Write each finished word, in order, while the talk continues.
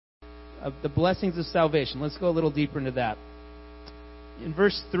the blessings of salvation. Let's go a little deeper into that. In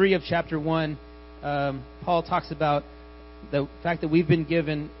verse 3 of chapter 1, Paul talks about the fact that we've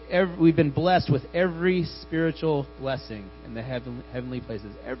been blessed with every spiritual blessing in the heavenly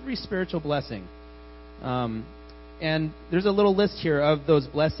places. Every spiritual blessing. And there's a little list here of those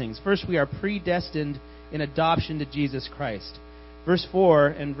blessings. First, we are predestined in adoption to Jesus Christ. Verse 4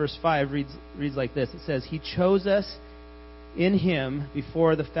 and verse 5 reads like this. It says, He chose us in Him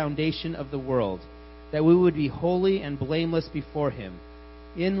before the foundation of the world, that we would be holy and blameless before Him.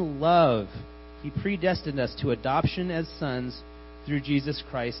 In love, He predestined us to adoption as sons through Jesus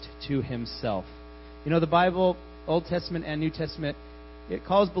Christ to Himself. You know, the Bible, Old Testament and New Testament, it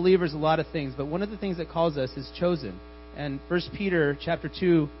calls believers a lot of things, but one of the things it calls us is chosen. And 1 Peter chapter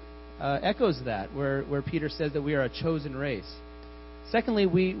 2 echoes that, where Peter says that we are a chosen race. Secondly,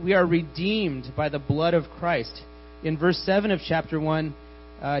 we are redeemed by the blood of Christ. In verse 7 of chapter 1,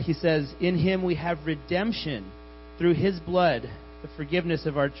 he says, In Him we have redemption through His blood, for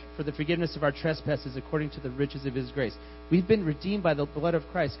the forgiveness of our trespasses according to the riches of His grace. We've been redeemed by the blood of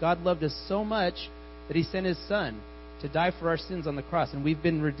Christ. God loved us so much that He sent His Son to die for our sins on the cross. And we've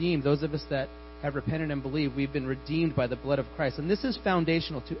been redeemed. Those of us that have repented and believed, we've been redeemed by the blood of Christ. And this is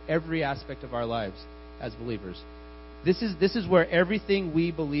foundational to every aspect of our lives as believers. This is where everything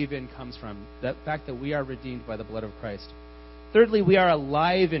we believe in comes from. The fact that we are redeemed by the blood of Christ. Thirdly, we are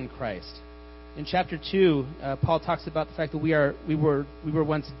alive in Christ. In chapter 2, Paul talks about the fact that we were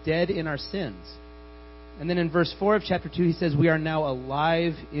once dead in our sins. And then in verse 4 of chapter 2, he says we are now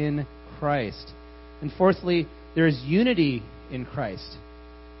alive in Christ. And fourthly, there is unity in Christ.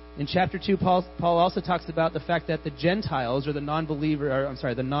 In chapter 2, Paul also talks about the fact that the Gentiles, or the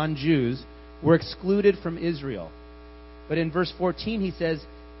non-Jews, were excluded from Israel. But in verse 14, he says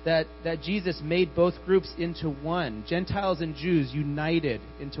that Jesus made both groups into one. Gentiles and Jews united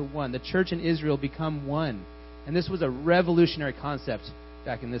into one. The church and Israel become one. And this was a revolutionary concept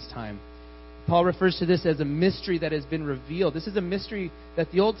back in this time. Paul refers to this as a mystery that has been revealed. This is a mystery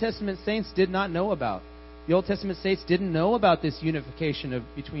that the Old Testament saints did not know about. The Old Testament saints didn't know about this unification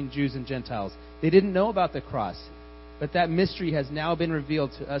between Jews and Gentiles. They didn't know about the cross. But that mystery has now been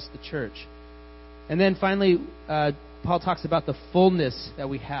revealed to us, the church. And then finally, Paul talks about the fullness that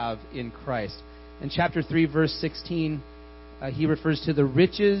we have in Christ. In chapter 3, verse 16, he refers to the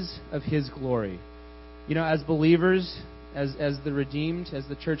riches of His glory. You know, as believers, as the redeemed, as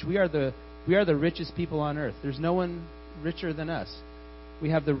the church, we are the richest people on earth. There's no one richer than us. We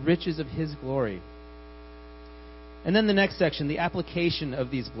have the riches of His glory. And then the next section, the application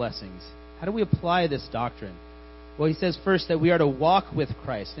of these blessings. How do we apply this doctrine? Well, he says first that we are to walk with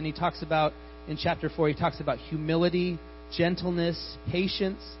Christ. And he talks about, in chapter 4, he talks about humility, gentleness,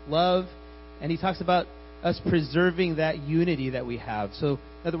 patience, love. And he talks about us preserving that unity that we have. So,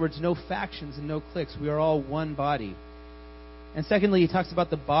 in other words, no factions and no cliques. We are all one body. And secondly, he talks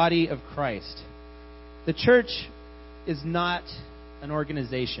about the body of Christ. The church is not an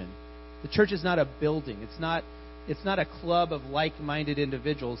organization. The church is not a building. It's not a club of like-minded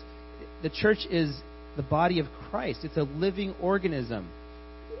individuals. The church is the body of Christ. It's a living organism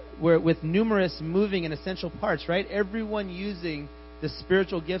with numerous moving and essential parts, right? Everyone using the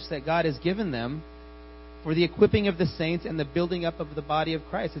spiritual gifts that God has given them for the equipping of the saints and the building up of the body of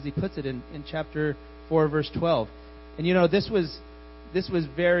Christ, as he puts it in chapter 4, verse 12. And you know, this was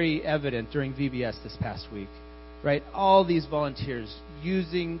very evident during VBS this past week, right? All these volunteers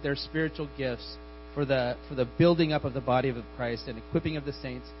using their spiritual gifts for the building up of the body of Christ and equipping of the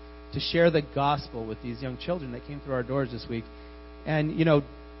saints to share the gospel with these young children that came through our doors this week. And, you know,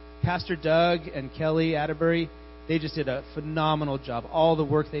 Pastor Doug and Kelly Atterbury, they just did a phenomenal job. All the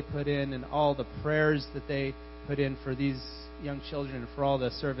work they put in and all the prayers that they put in for these young children and for all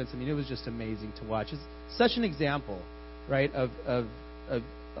the servants. I mean, it was just amazing to watch. It's such an example, right, of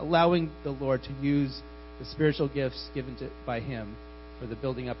allowing the Lord to use the spiritual gifts given by Him for the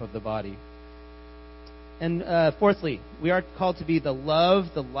building up of the body. And fourthly, we are called to be the love,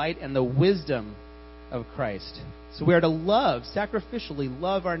 the light, and the wisdom of Christ. So we are to love, sacrificially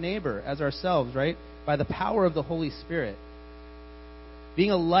love our neighbor as ourselves, right? By the power of the Holy Spirit.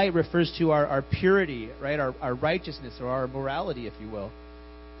 Being a light refers to our purity, right? Our righteousness or our morality, if you will.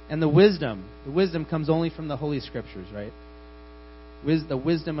 And the wisdom comes only from the Holy Scriptures, right? The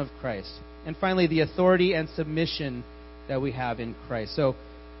wisdom of Christ. And finally, the authority and submission that we have in Christ. So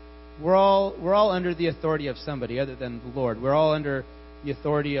we're all under the authority of somebody other than the Lord. We're all under the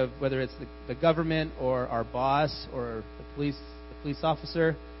authority of whether it's the government or our boss or the police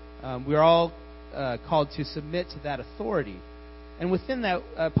officer. We're all called to submit to that authority. And within that,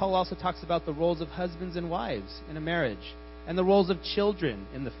 Paul also talks about the roles of husbands and wives in a marriage and the roles of children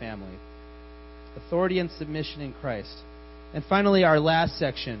in the family. Authority and submission in Christ. And finally, our last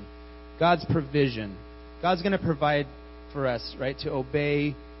section, God's provision. God's going to provide for us, right, to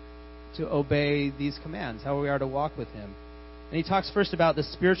obey these commands, how we are to walk with Him. And he talks first about the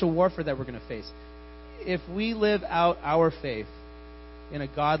spiritual warfare that we're going to face. If we live out our faith in a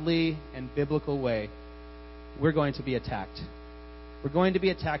godly and biblical way, we're going to be attacked. We're going to be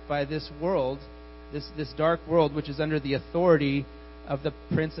attacked by this world, this dark world, which is under the authority of the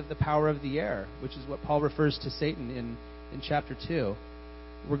prince of the power of the air, which is what Paul refers to Satan in chapter 2.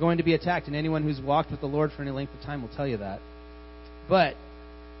 We're going to be attacked, and anyone who's walked with the Lord for any length of time will tell you that. But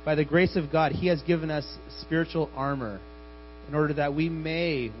by the grace of God, He has given us spiritual armor in order that we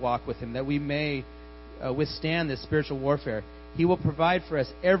may walk with Him, that we may withstand this spiritual warfare. He will provide for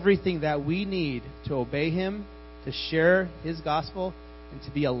us everything that we need to obey Him, to share His gospel, and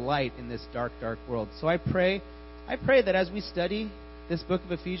to be a light in this dark, dark world. So I pray that as we study this book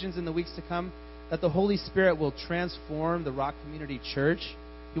of Ephesians in the weeks to come, that the Holy Spirit will transform the Rock Community Church.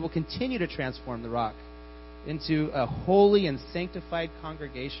 He will continue to transform the Rock into a holy and sanctified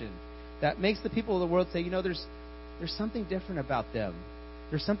congregation that makes the people of the world say, there's something different about them.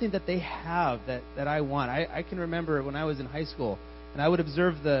 There's something that they have that I want. I can remember when I was in high school, and I would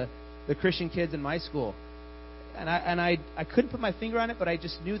observe the Christian kids in my school, and I couldn't put my finger on it, but I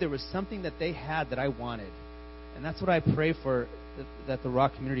just knew there was something that they had that I wanted. And that's what I pray for, that the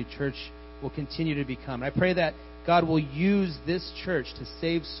Rock Community Church will continue to become. I pray that God will use this church to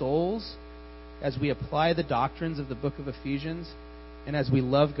save souls as we apply the doctrines of the book of Ephesians, and as we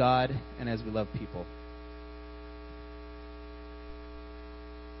love God and as we love people.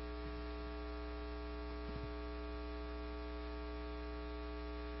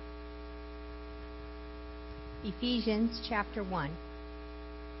 Ephesians chapter 1.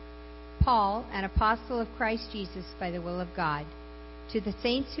 Paul, an apostle of Christ Jesus by the will of God, to the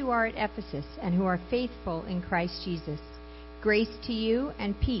saints who are at Ephesus and who are faithful in Christ Jesus, grace to you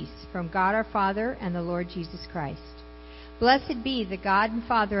and peace from God our Father and the Lord Jesus Christ. Blessed be the God and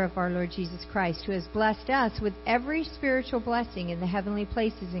Father of our Lord Jesus Christ, who has blessed us with every spiritual blessing in the heavenly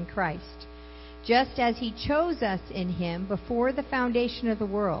places in Christ, just as He chose us in Him before the foundation of the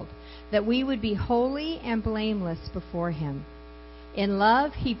world, that we would be holy and blameless before Him. In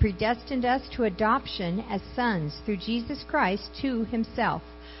love, He predestined us to adoption as sons through Jesus Christ to Himself,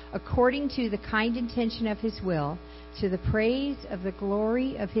 according to the kind intention of His will, to the praise of the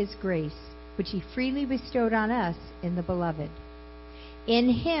glory of His grace, which He freely bestowed on us in the Beloved. In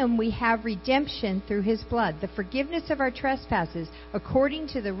Him we have redemption through His blood, the forgiveness of our trespasses, according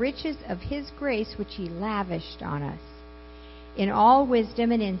to the riches of His grace, which He lavished on us. In all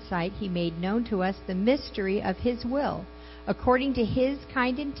wisdom and insight He made known to us the mystery of His will, according to His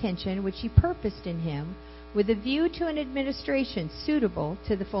kind intention, which He purposed in Him, with a view to an administration suitable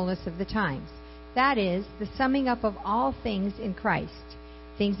to the fullness of the times. That is, the summing up of all things in Christ,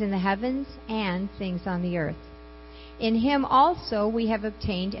 things in the heavens and things on the earth. In Him also we have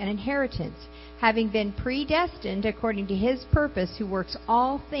obtained an inheritance, having been predestined according to His purpose, who works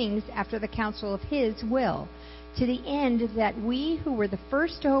all things after the counsel of His will, to the end that we who were the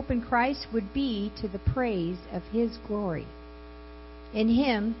first to hope in Christ would be to the praise of His glory. In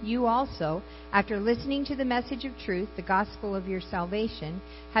Him you also, after listening to the message of truth, the gospel of your salvation,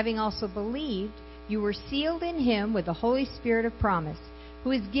 having also believed, you were sealed in Him with the Holy Spirit of promise,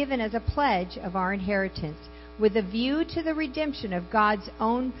 who is given as a pledge of our inheritance, with a view to the redemption of God's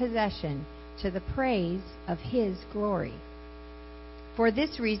own possession, to the praise of His glory. For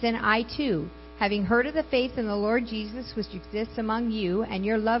this reason I too, having heard of the faith in the Lord Jesus which exists among you, and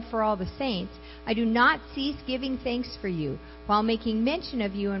your love for all the saints, I do not cease giving thanks for you, while making mention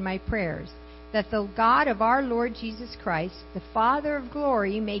of you in my prayers, that the God of our Lord Jesus Christ, the Father of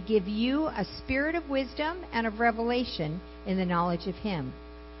glory, may give you a spirit of wisdom and of revelation in the knowledge of Him.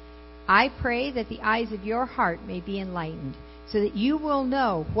 I pray that the eyes of your heart may be enlightened, so that you will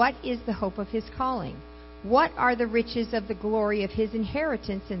know what is the hope of His calling, what are the riches of the glory of His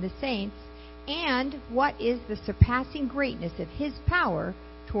inheritance in the saints, and what is the surpassing greatness of His power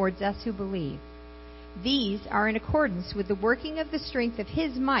towards us who believe. These are in accordance with the working of the strength of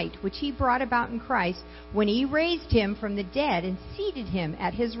His might, which He brought about in Christ, when He raised Him from the dead and seated Him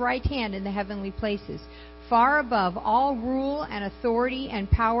at His right hand in the heavenly places, far above all rule and authority and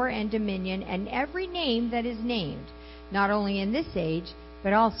power and dominion, and every name that is named, not only in this age,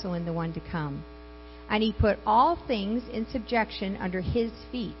 but also in the one to come. And He put all things in subjection under His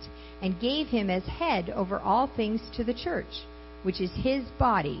feet, and gave Him as head over all things to the church, which is His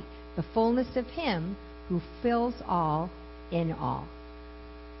body, the fullness of Him who fills all in all.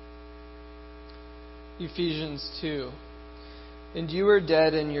 Ephesians 2. And you were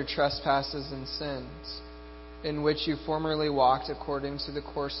dead in your trespasses and sins, in which you formerly walked according to the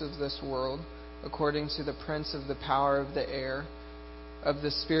course of this world, according to the prince of the power of the air, of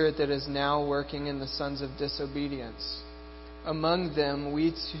the spirit that is now working in the sons of disobedience. Among them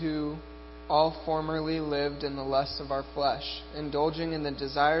we too all formerly lived in the lusts of our flesh, indulging in the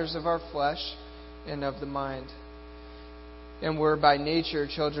desires of our flesh and of the mind, and were by nature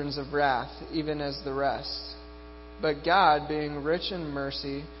children of wrath, even as the rest. But God, being rich in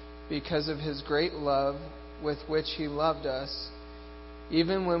mercy, because of His great love with which He loved us,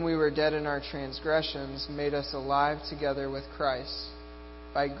 even when we were dead in our transgressions, made us alive together with Christ.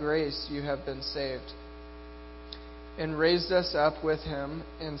 By grace you have been saved, and raised us up with Him,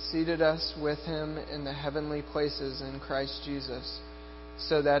 and seated us with Him in the heavenly places in Christ Jesus,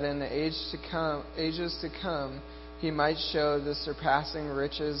 so that in the ages to come, He might show the surpassing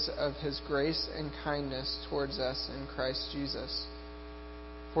riches of His grace and kindness towards us in Christ Jesus.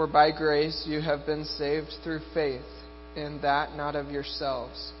 For by grace you have been saved through faith, and that not of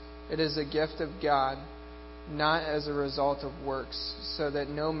yourselves. It is a gift of God, not as a result of works, so that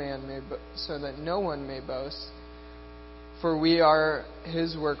no one may boast. For we are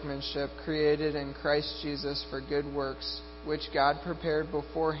His workmanship, created in Christ Jesus for good works, which God prepared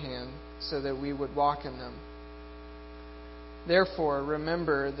beforehand, so that we would walk in them. Therefore,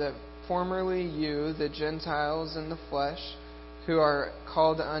 remember that formerly you, the Gentiles in the flesh, who are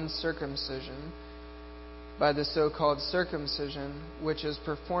called uncircumcision, by the so-called circumcision, which is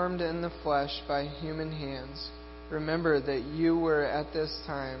performed in the flesh by human hands, remember that you were at this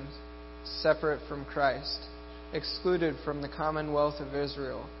time separate from Christ, excluded from the commonwealth of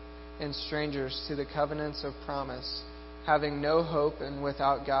Israel, and strangers to the covenants of promise, having no hope and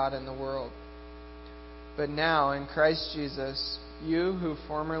without God in the world. But now, in Christ Jesus, you who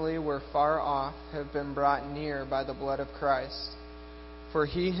formerly were far off have been brought near by the blood of Christ. For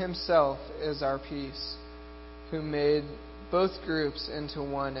He Himself is our peace, who made both groups into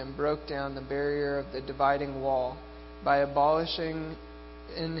one and broke down the barrier of the dividing wall by abolishing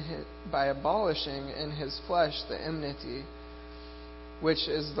in His flesh the enmity, which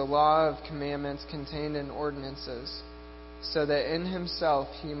is the law of commandments contained in ordinances, so that in Himself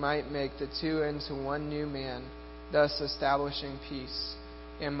He might make the two into one new man, thus establishing peace,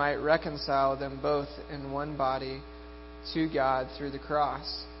 and might reconcile them both in one body to God through the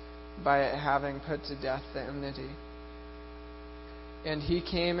cross, by it having put to death the enmity. And He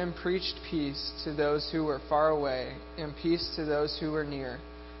came and preached peace to those who were far away, and peace to those who were near.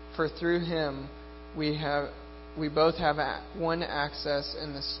 For through Him we both have one access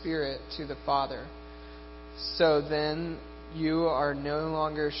in the Spirit to the Father. So then you are no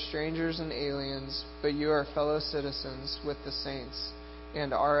longer strangers and aliens, but you are fellow citizens with the saints,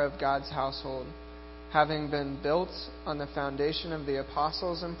 and are of God's household, having been built on the foundation of the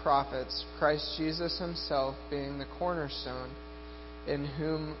apostles and prophets, Christ Jesus Himself being the cornerstone, in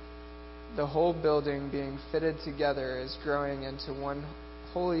whom the whole building being fitted together is growing into one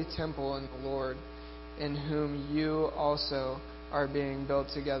holy temple in the Lord, in whom you also are being built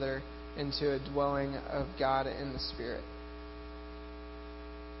together into a dwelling of God in the Spirit.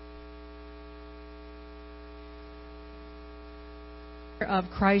 Of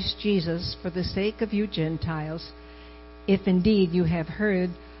Christ Jesus for the sake of you Gentiles, if indeed you have heard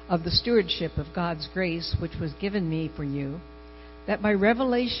of the stewardship of God's grace which was given me for you, that by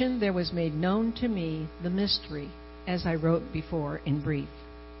revelation there was made known to me the mystery, as I wrote before in brief.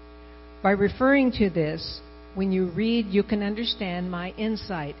 By referring to this, when you read, you can understand my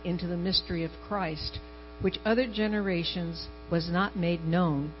insight into the mystery of Christ, which other generations was not made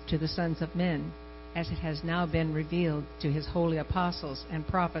known to the sons of men, as it has now been revealed to His holy apostles and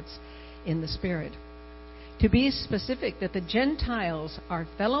prophets in the Spirit. To be specific, that the Gentiles are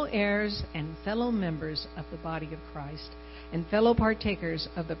fellow heirs and fellow members of the body of Christ, and fellow partakers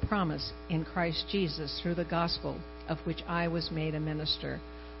of the promise in Christ Jesus through the gospel, of which I was made a minister,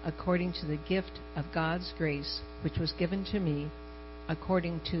 according to the gift of God's grace, which was given to me,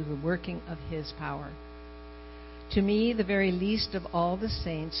 according to the working of His power. To me, the very least of all the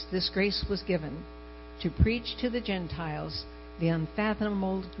saints, this grace was given, to preach to the Gentiles the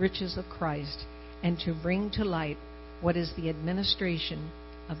unfathomable riches of Christ, and to bring to light what is the administration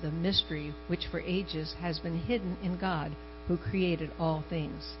of the mystery which for ages has been hidden in God, who created all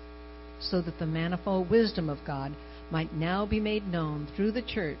things, so that the manifold wisdom of God might now be made known through the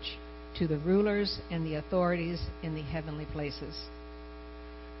church to the rulers and the authorities in the heavenly places.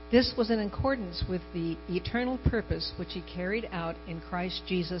 This was in accordance with the eternal purpose which He carried out in Christ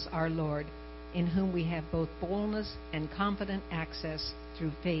Jesus our Lord, in whom we have both boldness and confident access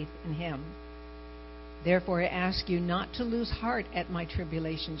through faith in Him. Therefore I ask you not to lose heart at my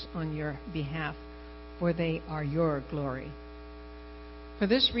tribulations on your behalf, for they are your glory. For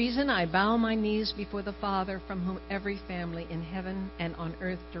this reason I bow my knees before the Father, from whom every family in heaven and on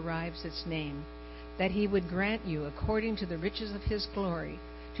earth derives its name, that he would grant you, according to the riches of his glory,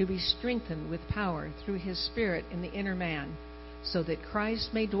 to be strengthened with power through his Spirit in the inner man, so that Christ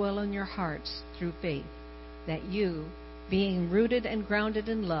may dwell in your hearts through faith, that you, being rooted and grounded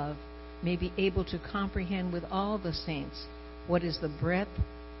in love, may be able to comprehend with all the saints what is the breadth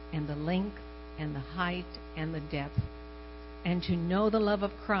and the length and the height and the depth, and to know the love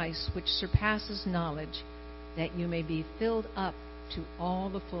of Christ which surpasses knowledge, that you may be filled up to all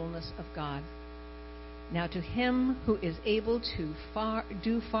the fullness of God. Now to him who is able to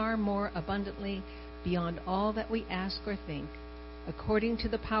do far more abundantly beyond all that we ask or think, according to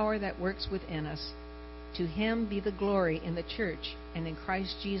the power that works within us, to him be the glory in the church and in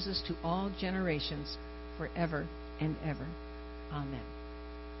Christ Jesus to all generations, forever and ever. Amen.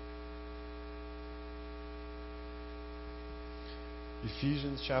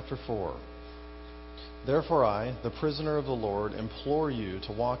 Ephesians chapter 4. Therefore I, the prisoner of the Lord, implore you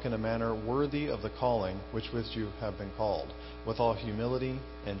to walk in a manner worthy of the calling with which you have been called, with all humility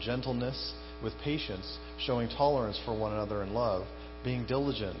and gentleness, with patience, showing tolerance for one another in love, being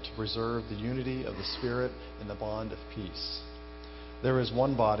diligent to preserve the unity of the Spirit in the bond of peace. There is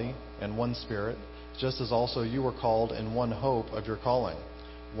one body and one Spirit, just as also you were called in one hope of your calling,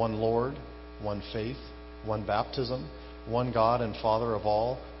 one Lord, one faith, one baptism, one God and Father of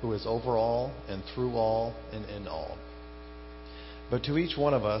all, who is over all and through all and in all. But to each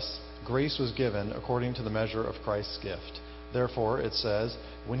one of us grace was given according to the measure of Christ's gift. Therefore, it says,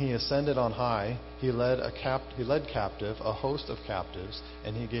 when he ascended on high, he led captive a host of captives,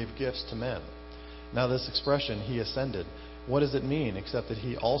 and he gave gifts to men. Now this expression, he ascended, what does it mean except that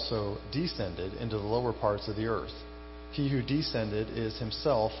he also descended into the lower parts of the earth? He who descended is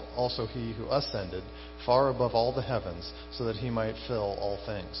himself also he who ascended far above all the heavens, so that he might fill all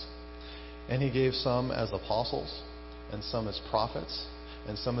things. And he gave some as apostles, and some as prophets,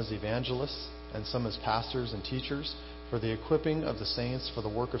 and some as evangelists, and some as pastors and teachers, for the equipping of the saints for the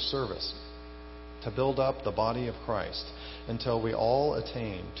work of service, to build up the body of Christ, until we all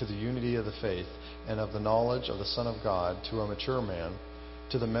attain to the unity of the faith and of the knowledge of the Son of God, to a mature man,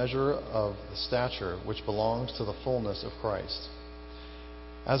 to the measure of the stature which belongs to the fullness of Christ.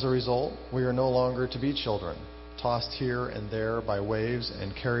 As a result, we are no longer to be children, tossed here and there by waves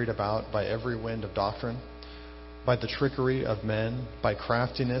and carried about by every wind of doctrine, by the trickery of men, by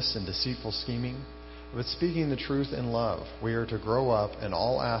craftiness and deceitful scheming. But speaking the truth in love, we are to grow up in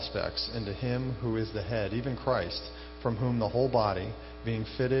all aspects into him who is the head, even Christ, from whom the whole body, being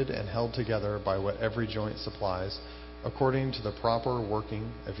fitted and held together by what every joint supplies, according to the proper working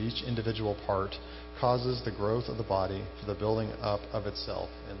of each individual part, causes the growth of the body for the building up of itself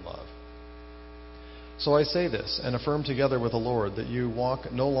in love. So I say this, and affirm together with the Lord, that you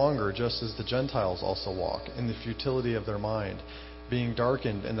walk no longer just as the Gentiles also walk, in the futility of their mind, being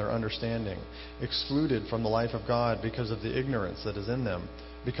darkened in their understanding, excluded from the life of God because of the ignorance that is in them,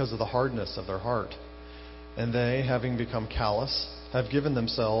 because of the hardness of their heart. And they, having become callous, have given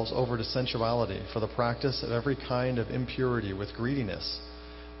themselves over to sensuality for the practice of every kind of impurity with greediness.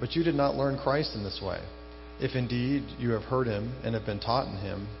 But you did not learn Christ in this way. If indeed you have heard him and have been taught in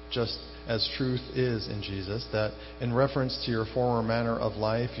him, just as truth is in Jesus, that in reference to your former manner of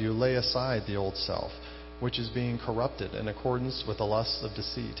life you lay aside the old self, which is being corrupted in accordance with the lusts of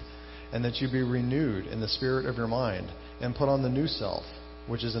deceit, and that you be renewed in the spirit of your mind, and put on the new self,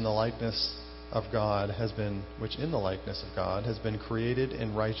 which in the likeness of God has been created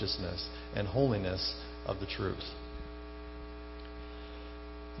in righteousness and holiness of the truth.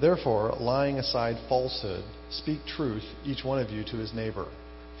 Therefore, laying aside falsehood, speak truth, each one of you to his neighbor,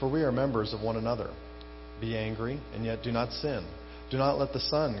 for we are members of one another. Be angry, and yet do not sin. Do not let the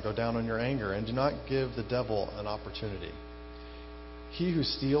sun go down on your anger, and do not give the devil an opportunity. He who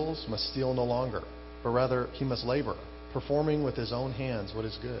steals must steal no longer, but rather he must labor, performing with his own hands what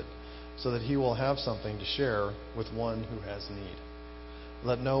is good, so that he will have something to share with one who has need.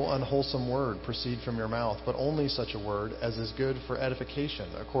 Let no unwholesome word proceed from your mouth, but only such a word as is good for edification,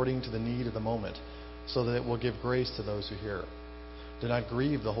 according to the need of the moment, so that it will give grace to those who hear. Do not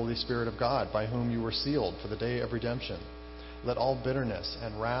grieve the Holy Spirit of God, by whom you were sealed for the day of redemption. Let all bitterness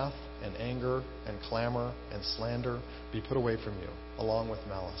and wrath and anger and clamor and slander be put away from you, along with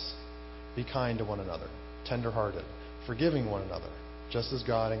malice. Be kind to one another, tender-hearted, forgiving one another, just as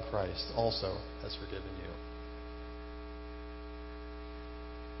God in Christ also has forgiven you.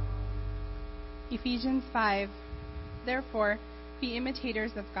 Ephesians 5. Therefore, be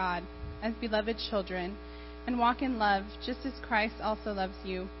imitators of God as beloved children, and walk in love, just as Christ also loves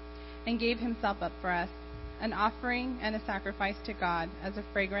you, and gave himself up for us, an offering and a sacrifice to God as a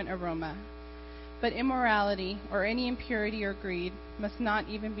fragrant aroma. But immorality or any impurity or greed must not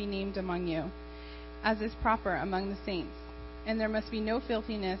even be named among you, as is proper among the saints. And there must be no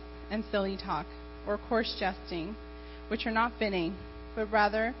filthiness and silly talk, or coarse jesting, which are not fitting, but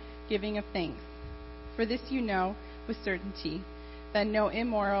rather giving of thanks. For this you know with certainty, that no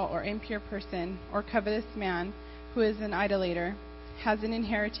immoral or impure person or covetous man who is an idolater has an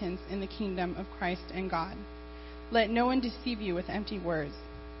inheritance in the kingdom of Christ and God. Let no one deceive you with empty words,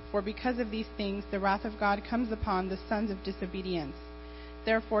 for because of these things the wrath of God comes upon the sons of disobedience.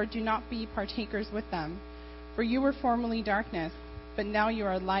 Therefore do not be partakers with them. For you were formerly darkness, but now you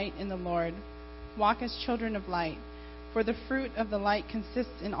are light in the Lord. Walk as children of light, for the fruit of the light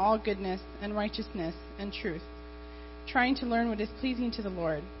consists in all goodness and righteousness and truth, trying to learn what is pleasing to the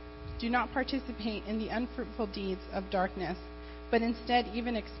Lord. Do not participate in the unfruitful deeds of darkness, but instead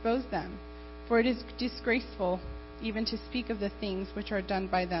even expose them, for it is disgraceful even to speak of the things which are done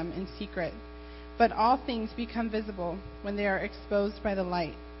by them in secret. But all things become visible when they are exposed by the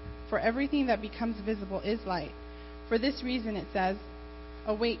light. For everything that becomes visible is light. For this reason it says,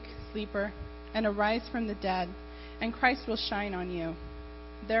 "Awake, sleeper, and arise from the dead, and Christ will shine on you.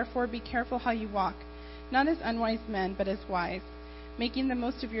 Therefore be careful how you walk, not as unwise men, but as wise, making the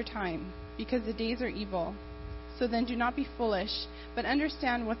most of your time, because the days are evil. So then do not be foolish, but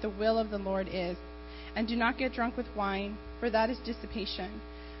understand what the will of the Lord is. And do not get drunk with wine, for that is dissipation,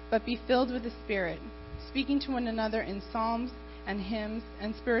 but be filled with the Spirit, speaking to one another in psalms and hymns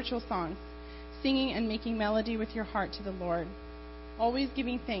and spiritual songs, singing and making melody with your heart to the Lord, always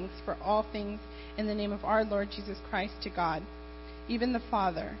giving thanks for all things in the name of our Lord Jesus Christ to God, even the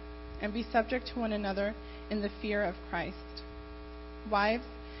Father, and be subject to one another in the fear of Christ. Wives,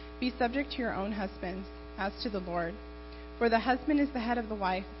 be subject to your own husbands, as to the Lord. For the husband is the head of the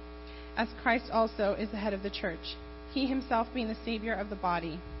wife, as Christ also is the head of the church, he himself being the Savior of the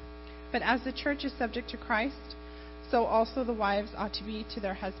body. But as the church is subject to Christ, so also the wives ought to be to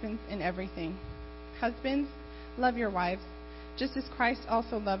their husbands in everything. Husbands, love your wives, just as Christ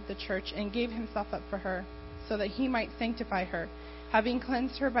also loved the church and gave himself up for her, so that he might sanctify her, having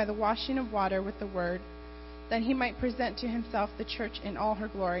cleansed her by the washing of water with the word, that he might present to himself the church in all her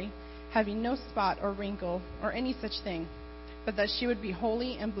glory, having no spot or wrinkle or any such thing, but that she would be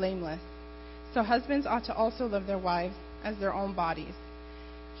holy and blameless. So husbands ought to also love their wives as their own bodies.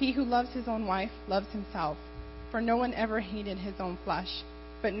 He who loves his own wife loves himself, for no one ever hated his own flesh,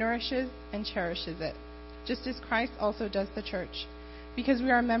 but nourishes and cherishes it, just as Christ also does the church, because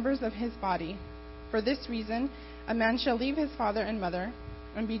we are members of his body. For this reason, a man shall leave his father and mother,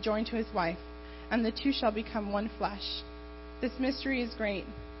 and be joined to his wife, and the two shall become one flesh. This mystery is great,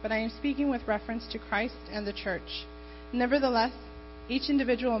 but I am speaking with reference to Christ and the church. Nevertheless, each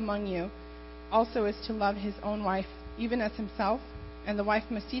individual among you also is to love his own wife, even as himself, and the wife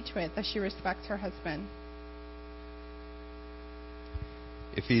must see to it that she respects her husband.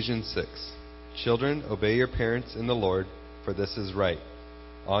 Ephesians 6. Children, obey your parents in the Lord, for this is right.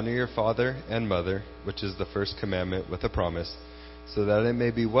 Honor your father and mother, which is the first commandment with a promise, so that it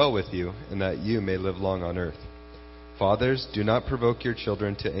may be well with you, and that you may live long on earth. Fathers, do not provoke your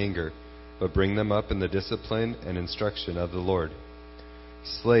children to anger, but bring them up in the discipline and instruction of the Lord.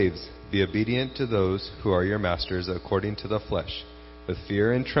 Slaves, be obedient to those who are your masters according to the flesh, with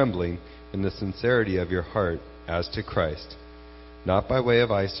fear and trembling, in the sincerity of your heart, as to Christ, not by way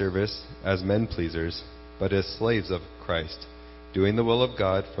of eye service as men pleasers, but as slaves of Christ, doing the will of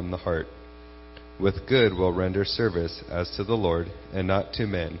God from the heart. With good will render service as to the Lord, and not to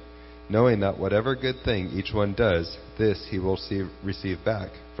men, knowing that whatever good thing each one does, this he will receive back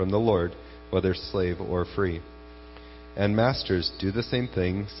from the Lord, whether slave or free. And masters, do the same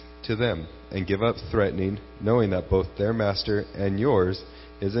things to them, and give up threatening, knowing that both their master and yours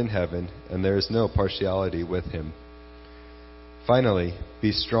is in heaven, and there is no partiality with him. Finally,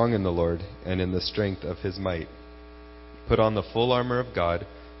 be strong in the Lord and in the strength of his might. Put on the full armor of God,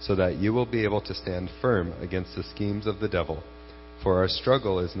 so that you will be able to stand firm against the schemes of the devil. For our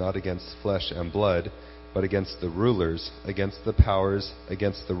struggle is not against flesh and blood, but against the rulers, against the powers,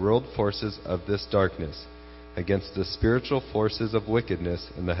 against the world forces of this darkness, against the spiritual forces of wickedness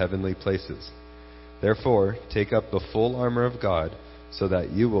in the heavenly places. Therefore, take up the full armor of God, so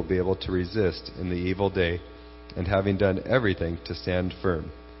that you will be able to resist in the evil day, and having done everything, to stand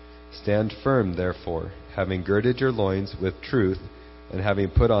firm. Stand firm, therefore, having girded your loins with truth, and having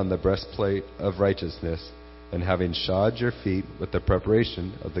put on the breastplate of righteousness, and having shod your feet with the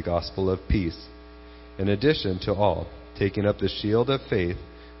preparation of the gospel of peace. In addition to all, taking up the shield of faith,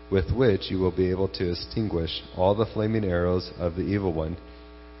 with which you will be able to extinguish all the flaming arrows of the evil one,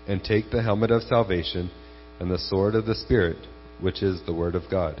 and take the helmet of salvation and the sword of the Spirit, which is the Word of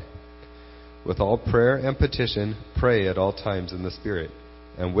God. With all prayer and petition, pray at all times in the Spirit,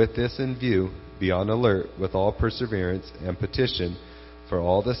 and with this in view, be on alert with all perseverance and petition for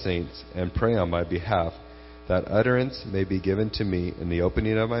all the saints, and pray on my behalf, that utterance may be given to me in the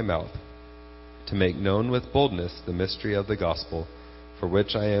opening of my mouth, to make known with boldness the mystery of the gospel, for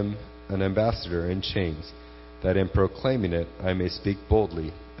which I am an ambassador in chains, that in proclaiming it I may speak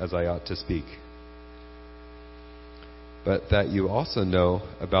boldly as I ought to speak. But that you also know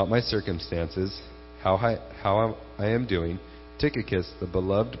about my circumstances, how I am doing, Tychicus, the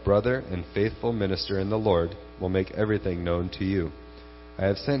beloved brother and faithful minister in the Lord, will make everything known to you. I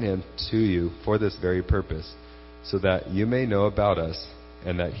have sent him to you for this very purpose, so that you may know about us,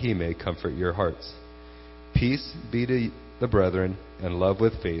 and that he may comfort your hearts. Peace be to the brethren, and love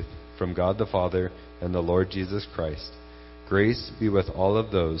with faith, from God the Father and the Lord Jesus Christ. Grace be with all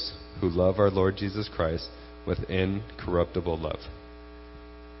of those who love our Lord Jesus Christ with incorruptible love.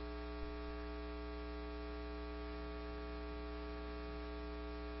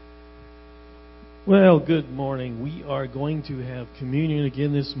 Well, good morning. We are going to have communion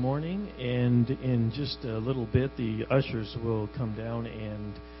again this morning, and in just a little bit, the ushers will come down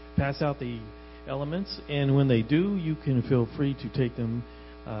and pass out the elements. And when they do, you can feel free to take them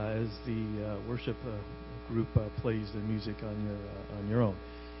as the worship group plays the music on your own.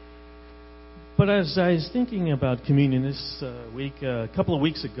 But as I was thinking about communion this week, a couple of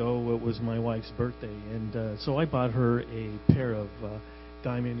weeks ago, it was my wife's birthday, and so I bought her a pair of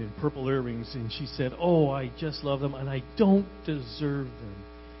diamond and purple earrings, and she said, "Oh, I just love them, and I don't deserve them."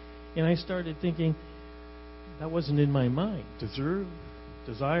 And I started thinking, that wasn't in my mind. Deserve,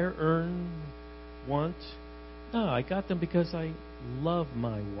 desire, earn, want. No, I got them because I love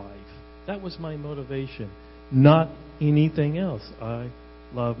my wife. That was my motivation, not anything else. I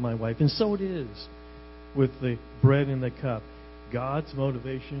love my wife. And so it is with the bread and the cup. God's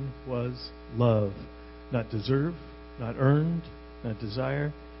motivation was love. Not deserve, not earned, not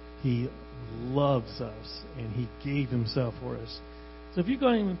desire. He loves us, and He gave Himself for us. So if you're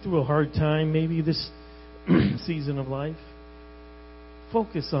going through a hard time, maybe this season of life,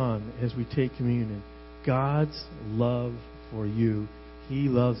 focus on, as we take communion, God's love for you. He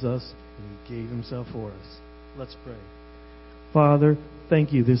loves us, and He gave Himself for us. Let's pray. Father,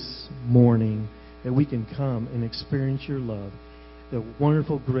 thank You this morning that we can come and experience Your love, the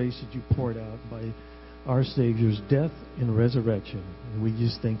wonderful grace that You poured out by our Savior's death and resurrection. And we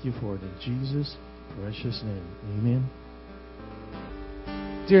just thank You for it in Jesus' precious name. Amen.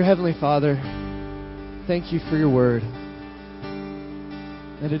 Dear Heavenly Father, thank You for Your word,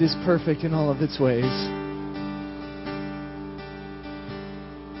 that it is perfect in all of its ways.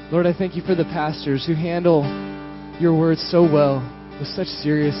 Lord, I thank You for the pastors who handle Your word so well, with such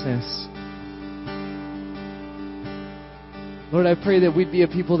seriousness. Lord, I pray that we'd be a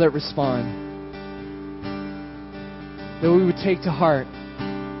people that respond, that we would take to heart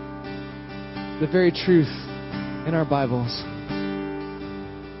the very truth in our Bibles.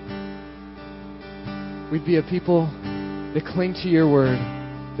 We'd be a people that cling to Your word,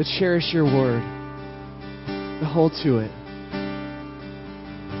 that cherish Your word, that hold to it,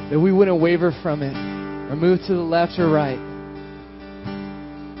 that we wouldn't waver from it or move to the left or right.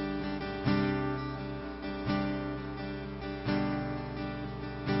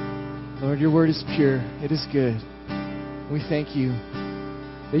 Lord, Your word is pure. It is good. We thank You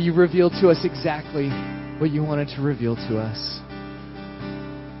that You revealed to us exactly what You wanted to reveal to us.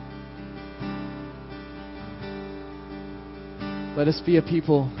 Let us be a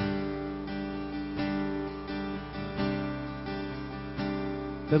people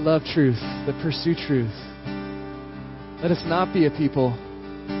that love truth, that pursue truth. Let us not be a people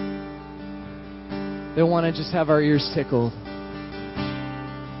that want to just have our ears tickled.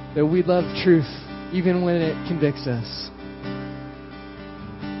 That we love truth even when it convicts us.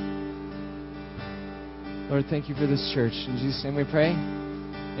 Lord, thank You for this church. In Jesus' name we pray.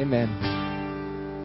 Amen.